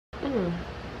Well,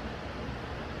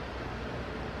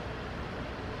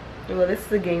 this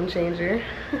is a game changer.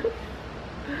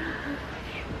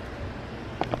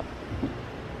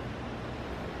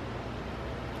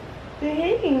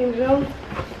 Hey, Angel.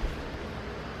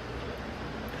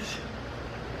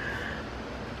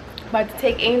 About to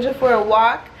take Angel for a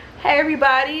walk. Hey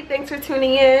everybody, thanks for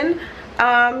tuning in.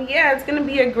 Yeah, it's gonna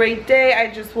be a great day.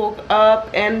 I just woke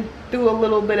up and threw a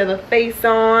little bit of a face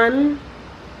on,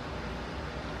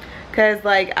 cause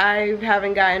like I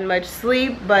haven't gotten much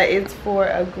sleep, but it's for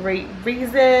a great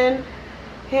reason.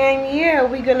 And yeah,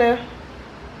 we're gonna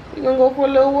go for a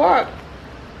little walk.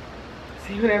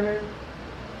 See,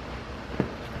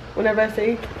 whenever I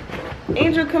say,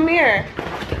 Angel, come here,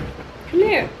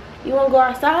 you wanna go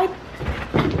outside?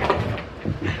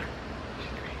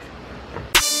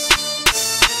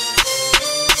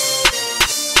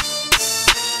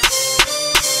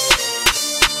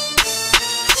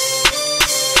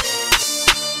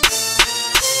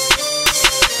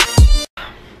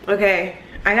 Okay,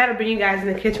 I gotta bring you guys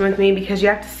in the kitchen with me because you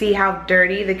have to see how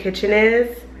dirty the kitchen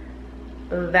is.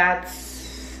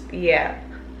 Yeah,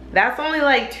 that's only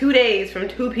like 2 days from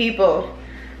 2 people.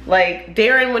 Like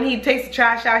Darren, when he takes the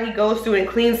trash out, he goes through and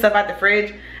cleans stuff out the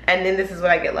fridge, and then this is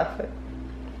what I get left with.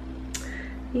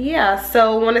 Yeah,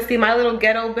 so want to see my little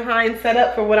ghetto behind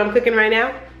setup for what I'm cooking right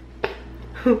now?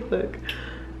 Look,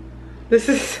 this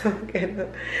is so good.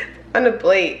 On a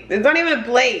plate. It's not even a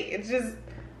plate. It's just,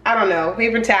 I don't know,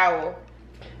 paper towel.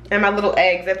 And my little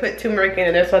eggs. I put turmeric in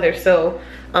it. That's why they're so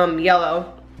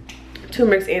yellow.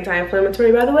 Turmeric's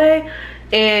anti-inflammatory, by the way.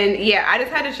 And yeah, I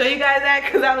just had to show you guys that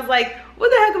because I was like, what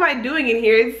the heck am I doing in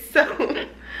here? It's so,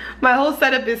 my whole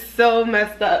setup is so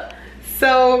messed up.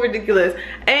 So ridiculous.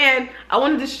 And I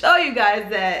wanted to show you guys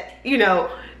that, you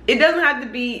know, it doesn't have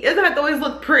to always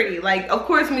look pretty. Like, of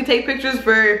course, when we take pictures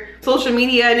for social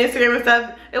media and Instagram and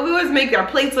stuff, and we always make our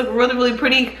plates look really, really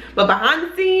pretty, but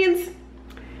behind the scenes,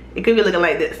 it could be looking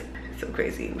like this. It's so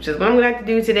crazy, which is what I'm gonna have to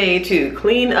do today to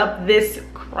clean up this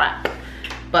crap.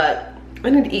 But I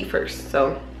need to eat first,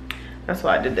 so that's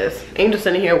why I did this. Angel's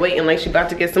sitting here waiting like she's about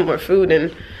to get some more food,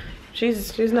 and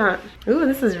she's not. Ooh,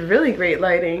 this is really great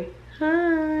lighting.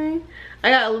 Hi. I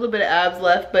got a little bit of abs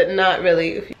left, but not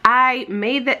really. I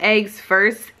made the eggs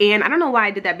first, and I don't know why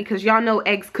I did that because y'all know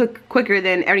eggs cook quicker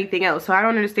than anything else, so I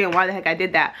don't understand why the heck I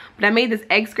did that. But I made this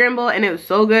egg scramble, and it was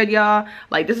so good, y'all.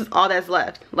 Like, this is all that's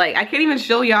left. Like, I can't even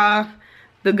show y'all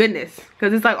the goodness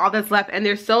because it's like all that's left, and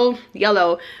they're so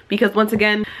yellow because, once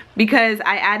again, because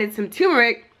I added some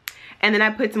turmeric, and then I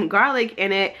put some garlic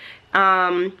in it,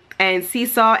 and sea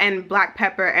salt and black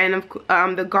pepper, and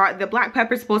the black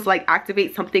pepper is supposed to like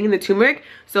activate something in the turmeric,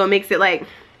 so it makes it like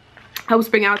helps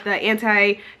bring out the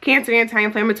anti-cancer,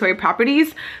 anti-inflammatory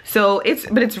properties. So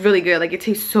it's really good. Like, it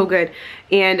tastes so good.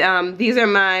 And these are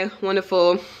my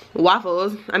wonderful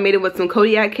waffles. I made it with some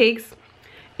Kodiak cakes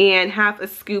and half a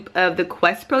scoop of the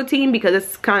Quest protein because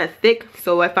it's kind of thick,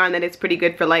 so I find that it's pretty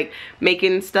good for like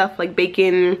making stuff like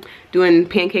bacon, doing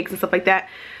pancakes and stuff like that.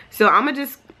 So I'm gonna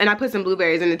just, and I put some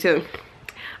blueberries in it too.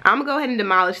 I'm gonna go ahead and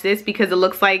demolish this because it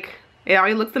looks like, it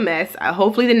already looks a mess.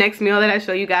 Hopefully the next meal that I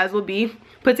show you guys will be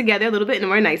put together a little bit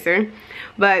more nicer.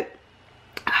 But,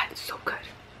 it's so good.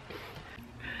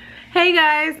 Hey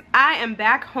guys, I am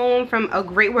back home from a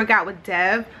great workout with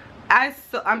Dev.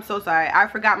 I'm so sorry, I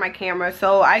forgot my camera.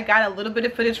 So I got a little bit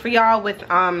of footage for y'all with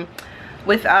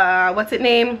what's it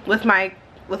named? With my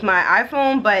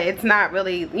iPhone, but it's not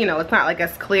really, you know, it's not like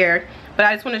as clear. But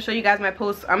I just want to show you guys my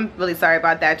post. I'm really sorry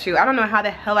about that too. I don't know how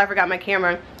the hell I forgot my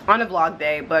camera on a vlog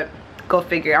day, but go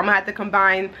figure. I'm gonna have to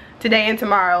combine today and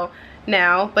tomorrow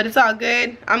now, but it's all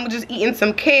good. I'm just eating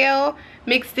some kale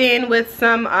mixed in with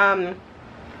some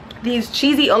these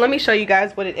cheesy, oh, let me show you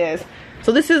guys what it is.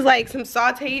 So this is like some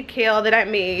sauteed kale that I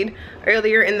made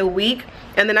earlier in the week,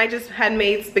 and then I just had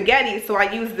made spaghetti, so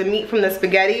I used the meat from the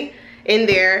spaghetti in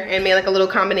there and made like a little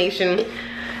combination.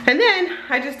 And then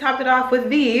I just topped it off with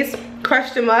these,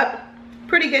 crushed them up.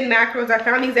 Pretty good macros. I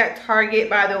found these at Target,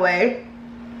 by the way.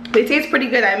 They taste pretty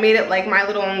good. I made it like my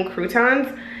little own croutons,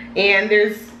 and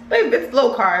it's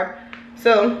low carb,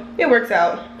 so it works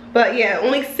out. But yeah,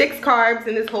 only 6 carbs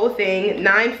in this whole thing,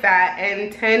 9 fat,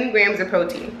 and 10 grams of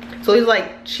protein. So these are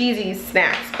like cheesy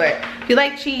snacks, but if you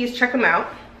like cheese, check them out.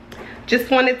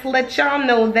 Just wanted to let y'all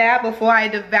know that before I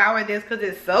devour this because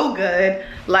it's so good.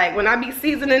 Like, when I be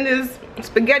seasoning this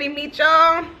spaghetti meat,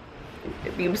 y'all,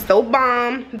 it be so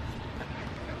bomb.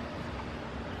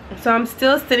 So I'm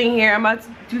still sitting here. I'm about to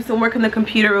do some work on the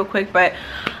computer real quick, but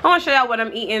I want to show y'all what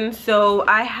I'm eating. So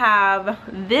I have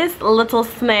this little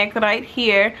snack right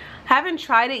here. Haven't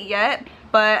tried it yet,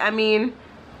 but I mean,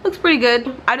 looks pretty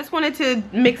good. I just wanted to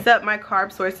mix up my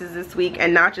carb sources this week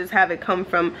and not just have it come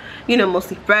from, you know,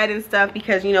 mostly bread and stuff,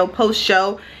 because, you know, post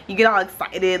show you get all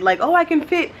excited like, oh, I can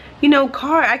fit, you know,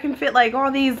 I can fit like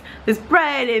all this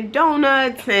bread and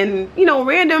donuts and, you know,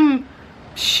 random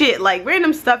shit, like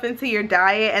random stuff into your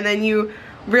diet, and then you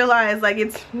realize like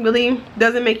it's really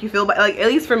doesn't make you feel better. Like, at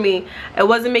least for me, it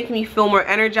wasn't making me feel more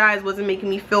energized, wasn't making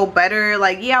me feel better.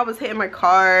 Like, yeah, I was hitting my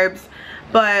carbs,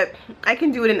 but I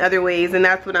can do it in other ways, and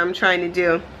that's what I'm trying to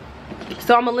do.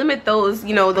 So I'm gonna limit those,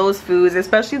 you know, those foods,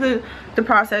 especially the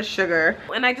processed sugar.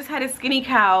 And I just had a Skinny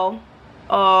Cow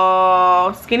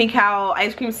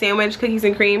ice cream sandwich, cookies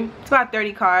and cream. It's about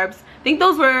 30 carbs. I think that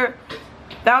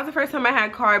was the first time I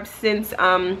had carbs since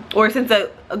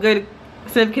a good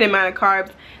significant amount of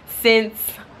carbs since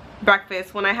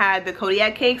breakfast, when I had the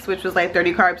Kodiak cakes, which was like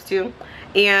 30 carbs too.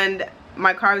 And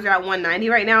my carbs are at 190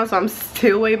 right now, so I'm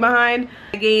still way behind.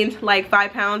 I gained like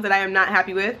 5 pounds that I am not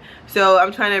happy with, so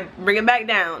I'm trying to bring it back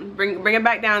down, bring it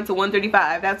back down to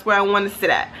 135. That's where I want to sit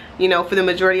at, you know, for the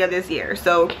majority of this year.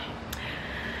 So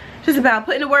just about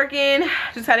putting the work in.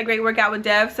 Just had a great workout with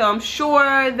Dev, so I'm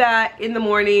sure that in the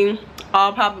morning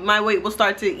my weight will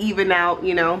start to even out,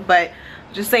 you know. But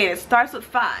just saying, it starts with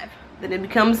 5, then it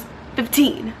becomes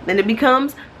 15, then it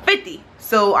becomes 50.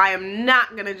 So I am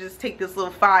not gonna just take this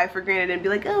little 5 for granted and be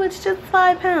like, oh, it's just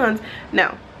 5 pounds.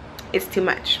 No, it's too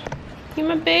much. You're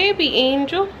my baby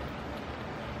angel.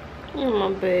 You're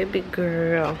my baby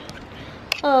girl.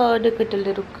 Oh, look at the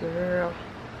little girl.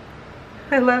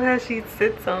 I love how she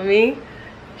sits on me.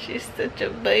 She's such a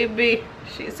baby.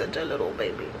 She's such a little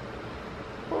baby.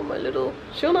 Oh, my little,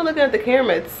 she'll not looking at the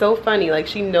camera. It's so funny, like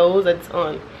she knows it's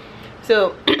on.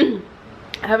 So I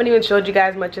haven't even showed you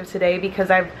guys much of today because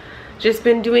I've just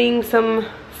been doing some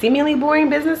seemingly boring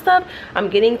business stuff. I'm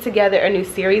getting together a new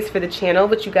series for the channel,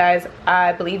 which you guys,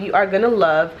 I believe you are gonna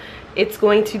love. It's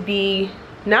going to be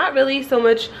not really so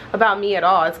much about me at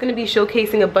all. It's going to be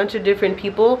showcasing a bunch of different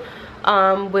people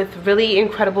with really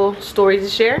incredible stories to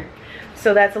share.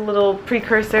 So that's a little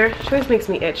precursor. She always makes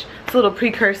me itch. It's a little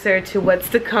precursor to what's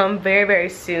to come very, very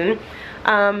soon.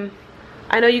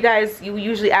 I know you guys, you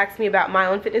usually ask me about my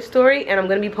own fitness story, and I'm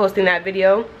going to be posting that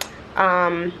video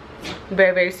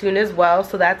very, very soon as well.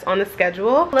 So that's on the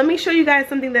schedule. Let me show you guys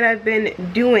something that I've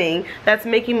been doing that's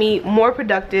making me more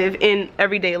productive in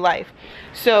everyday life.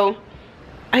 So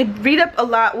I read up a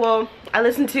lot. Well, I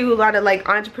listen to a lot of like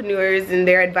entrepreneurs and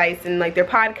their advice and like their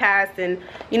podcasts and,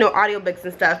 you know, audiobooks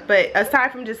and stuff. But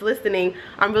aside from just listening,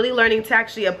 I'm really learning to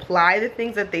actually apply the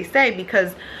things that they say,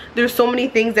 because there's so many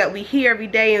things that we hear every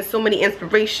day and so many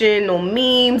inspirational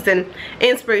memes and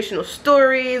inspirational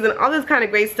stories and all this kind of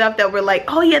great stuff that we're like,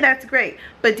 oh yeah, that's great.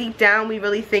 But deep down, we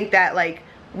really think that like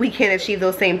we can't achieve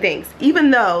those same things,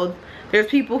 even though there's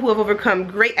people who have overcome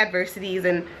great adversities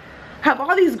and have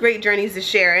all these great journeys to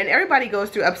share, and everybody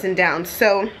goes through ups and downs.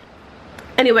 So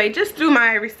anyway, just through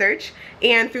my research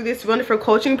and through this wonderful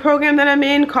coaching program that I'm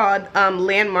in called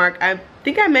Landmark, I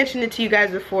think I mentioned it to you guys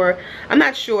before, I'm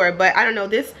not sure, but I don't know,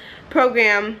 this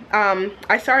program,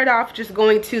 I started off just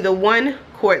going to the one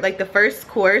course, like the first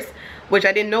course, which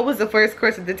I didn't know was the first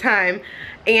course at the time,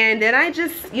 and then I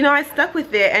just, you know, I stuck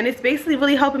with it, and it's basically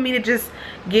really helping me to just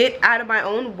get out of my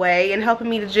own way and helping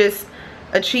me to just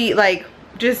achieve, like,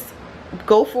 just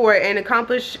go for it and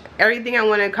accomplish everything I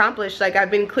want to accomplish. Like,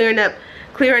 I've been clearing up,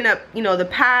 you know, the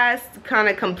past, kind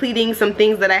of completing some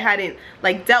things that I hadn't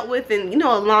like dealt with in, you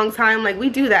know, a long time. Like, we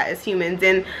do that as humans,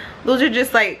 and those are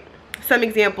just like some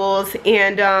examples.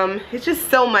 And it's just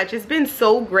so much. It's been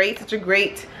so great, such a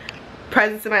great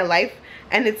presence in my life.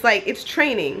 And it's like, it's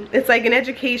training, it's like an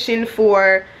education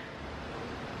for,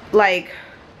 like,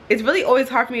 it's really always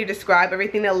hard for me to describe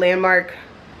everything that Landmark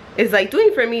is like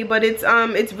doing for me, but it's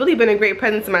really been a great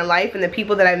presence in my life, and the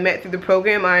people that I've met through the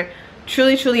program are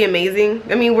truly, truly amazing.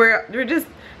 I mean, we're just,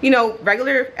 you know,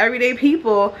 regular everyday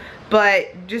people, but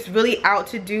just really out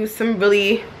to do some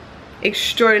really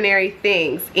extraordinary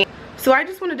things. And so I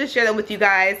just wanted to share that with you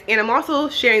guys, and I'm also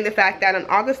sharing the fact that on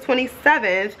August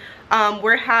 27th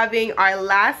we're having our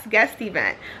last guest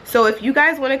event. So if you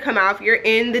guys want to come out, if you're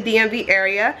in the DMV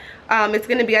area, it's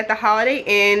going to be at the Holiday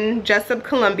Inn, Jessup,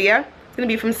 Columbia. It's going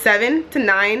to be from 7 to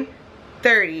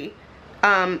 9:30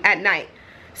 at night.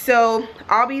 So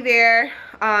I'll be there.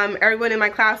 Everyone in my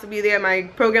class will be there. My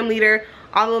program leader,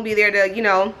 all will be there to, you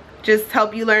know, just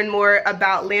help you learn more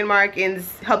about Landmark and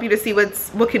help you to see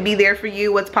what could be there for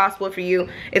you, what's possible for you.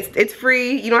 It's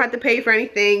free. You don't have to pay for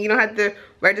anything. You don't have to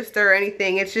register or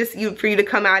anything. It's just for you to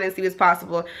come out and see what's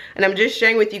possible. And I'm just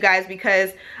sharing with you guys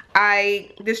because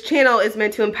this channel is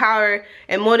meant to empower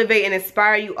and motivate and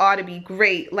inspire you all to be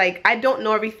great. Like, I don't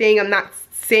know everything. I'm not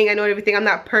saying I know everything. I'm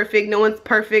not perfect. No one's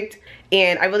perfect.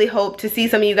 And I really hope to see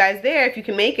some of you guys there if you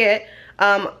can make it.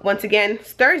 Once again,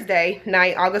 it's Thursday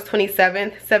night, August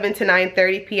 27th, 7 to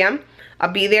 9:30 p.m.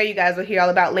 I'll be there. You guys will hear all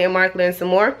about Landmark, learn some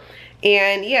more.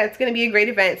 And yeah, it's going to be a great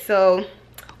event. So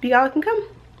hope y'all can come.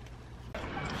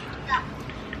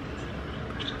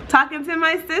 Talking to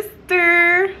my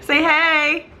sister. Say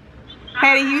hey.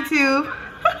 Hey to YouTube.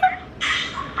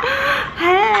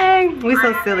 Hey. We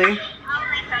so silly.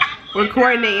 We're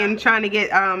coordinating, trying to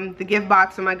get the gift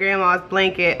box for my grandma's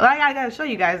blanket. Well, I gotta show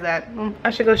you guys that.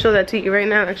 I should go show that to you right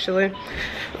now, actually.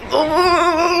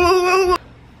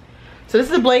 So this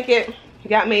is a blanket we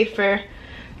got made for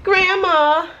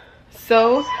grandma.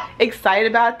 So excited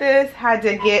about this. Had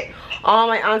to get all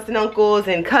my aunts and uncles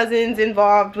and cousins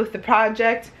involved with the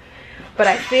project. But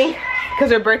I think,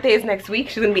 because her birthday is next week,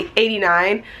 she's gonna be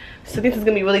 89. So this is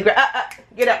gonna be really great.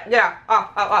 Get up,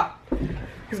 off.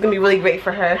 It's gonna be really great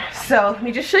for her. So let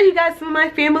me just show you guys some of my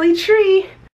family tree.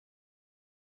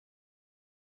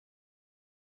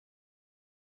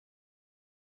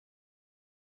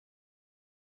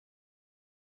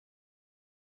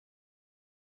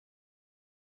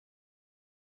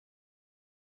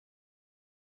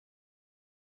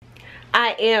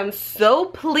 I am so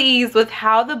pleased with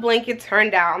how the blanket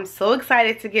turned out. I'm so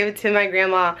excited to give it to my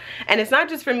grandma. And it's not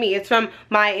just for me, it's from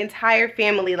my entire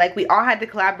family. Like, we all had to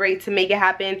collaborate to make it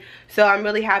happen. So I'm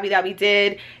really happy that we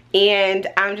did. And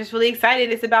I'm just really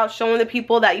excited. It's about showing the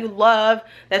people that you love,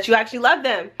 that you actually love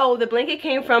them. Oh, the blanket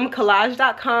came from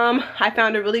collage.com. I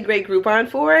found a really great Groupon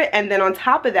for it. And then on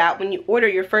top of that, when you order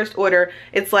your first order,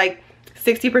 it's like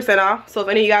 60% off. So if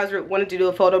any of you guys wanted to do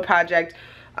a photo project,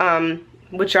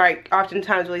 which are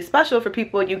oftentimes really special for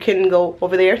people, you can go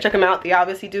over there, check them out. They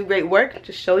obviously do great work.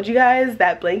 Just showed you guys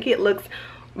that blanket looks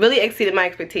really exceeded my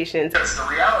expectations. That's the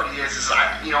reality is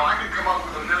I could come up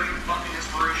with a million fucking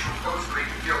inspirational quotes to make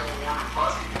you feel a little warm and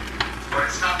fuzzy, but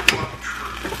it's not the fucking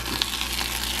truth.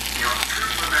 The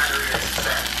truth of the matter is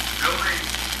that building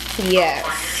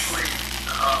financially,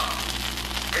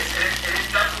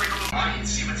 it definitely goes money. And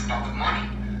see, it's about the money.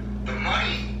 The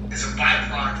money is a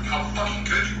byproduct of how fucking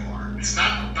good you are. It's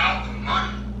not about the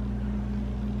money.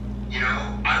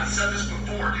 I've said this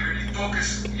before, dude. You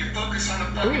focus on the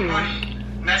fucking money.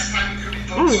 Next time you could be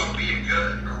focused on being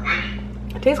good or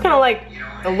winning. It tastes kind of like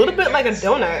a little bit like a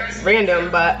donut, random,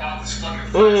 but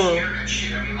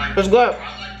it's good.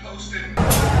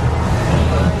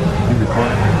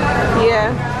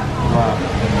 Yeah. Wow.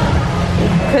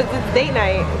 Because it's date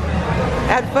night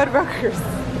at Fuddruckers.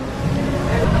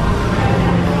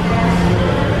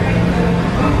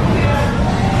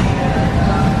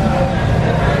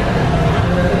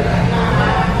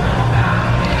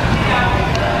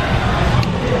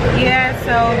 Yeah,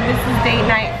 so this is date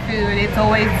night food. It's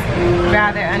always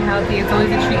rather unhealthy. It's always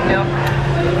a treat meal.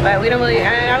 But we don't really,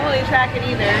 I don't really track it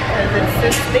either because it's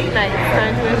just date night. It's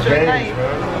time to enjoy life.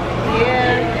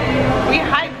 Yeah. We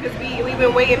hyped because we've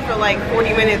been waiting for like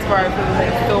 40 minutes for our food.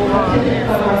 It's so long. It's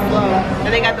so slow.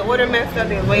 And they got the order messed up.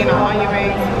 They was waiting on onion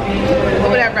rings. But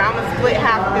whatever, I'm gonna split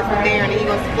half of this with Darren and he's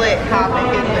gonna split half of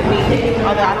his with me.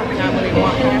 Although I don't think I really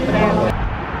want half of that.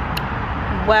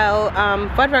 Well,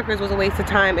 Fuddruckers was a waste of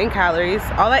time and calories.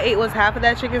 All I ate was half of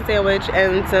that chicken sandwich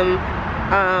and some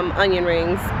onion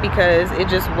rings because it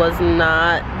just was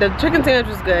not, the chicken sandwich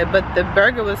was good, but the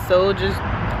burger was so just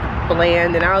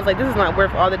bland, and I was like, this is not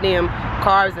worth all the damn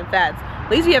carbs and fats.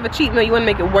 At least you have a cheat meal, you want to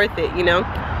make it worth it,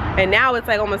 And now it's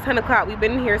like almost 10 o'clock. We've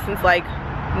been in here since like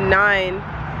 9,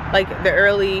 like the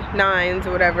early 9s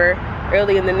or whatever,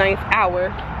 early in the 9th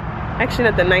hour. Actually,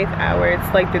 not the 9th hour,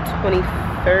 it's like the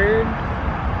 23rd.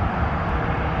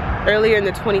 Earlier in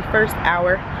the 21st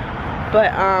hour.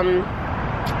 But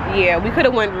yeah, we could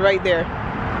have went right there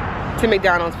to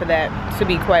McDonald's for that, to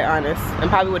be quite honest, and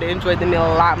probably would have enjoyed the meal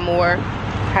a lot more,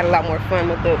 had a lot more fun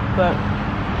with it. But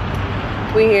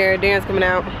we here, Dan's coming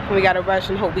out, and we gotta rush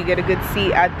and hope we get a good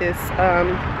seat at this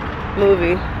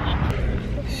movie.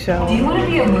 So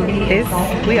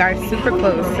we are super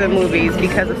close to the movies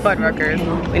because of Fuddruckers.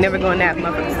 We never go in that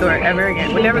motherfucking store ever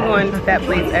again. We're never going to that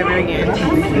place ever again.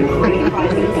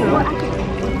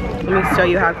 Let me show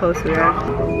you how close we are.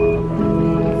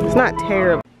 It's not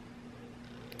terrible.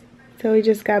 So we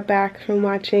just got back from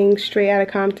watching Straight Outta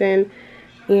Compton,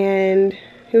 and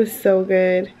it was so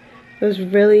good. It was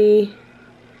really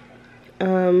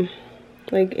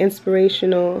like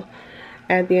inspirational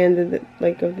at the end of the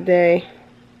day.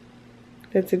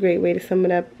 That's a great way to sum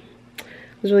it up. I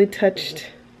was really touched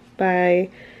by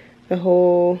the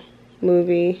whole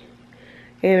movie,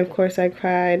 and of course I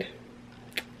cried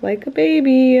like a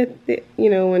baby at the,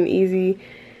 when Easy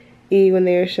E, when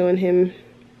they were showing him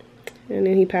and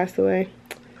then he passed away.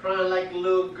 Crying like a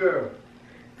little girl.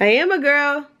 I am a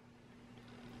girl.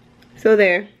 So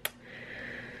there.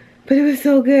 But it was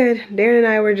so good. Darren and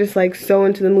I were just like so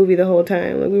into the movie the whole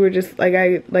time. Like we were just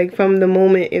like from the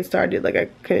moment it started, like I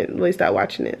couldn't really stop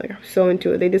watching it. Like I was so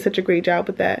into it. They did such a great job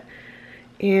with that.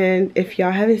 And if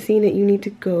y'all haven't seen it, you need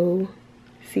to go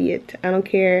see it. I don't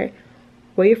care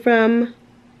where you're from,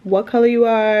 what color you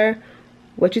are,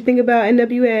 what you think about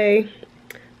NWA.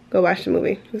 Go watch the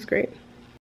movie. It was great.